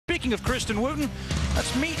speaking of Kristen Wooton,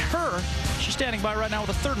 let's meet her. She's standing by right now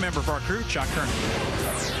with a third member of our crew, John Kernan.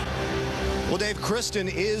 Well, Dave, Kristen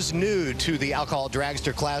is new to the alcohol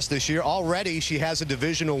dragster class this year. Already, she has a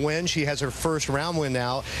divisional win. She has her first round win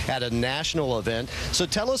now at a national event. So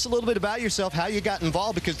tell us a little bit about yourself, how you got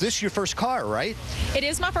involved, because this is your first car, right? It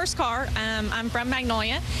is my first car. I'm from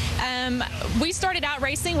Magnolia. We started out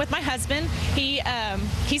racing with my husband.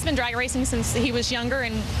 He's been drag racing since he was younger,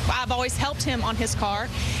 and I've always helped him on his car.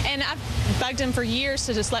 And I've bugged him for years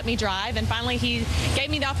to just let me drive. And finally, he gave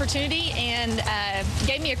me the opportunity and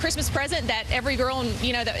gave me a Christmas present that every girl,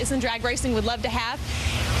 that is in drag racing would love to have.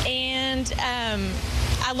 And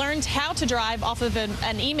I learned how to drive off of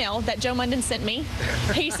an email that Joe Munden sent me.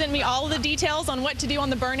 He sent me all of the details on what to do on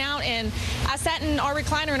the burnout, and I sat in our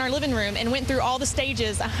recliner in our living room and went through all the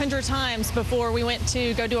stages 100 times before we went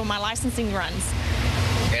to go do my licensing runs.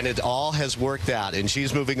 And it all has worked out, and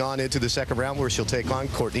she's moving on into the second round where she'll take on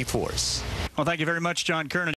Courtney Force. Well, thank you very much, John Kernan.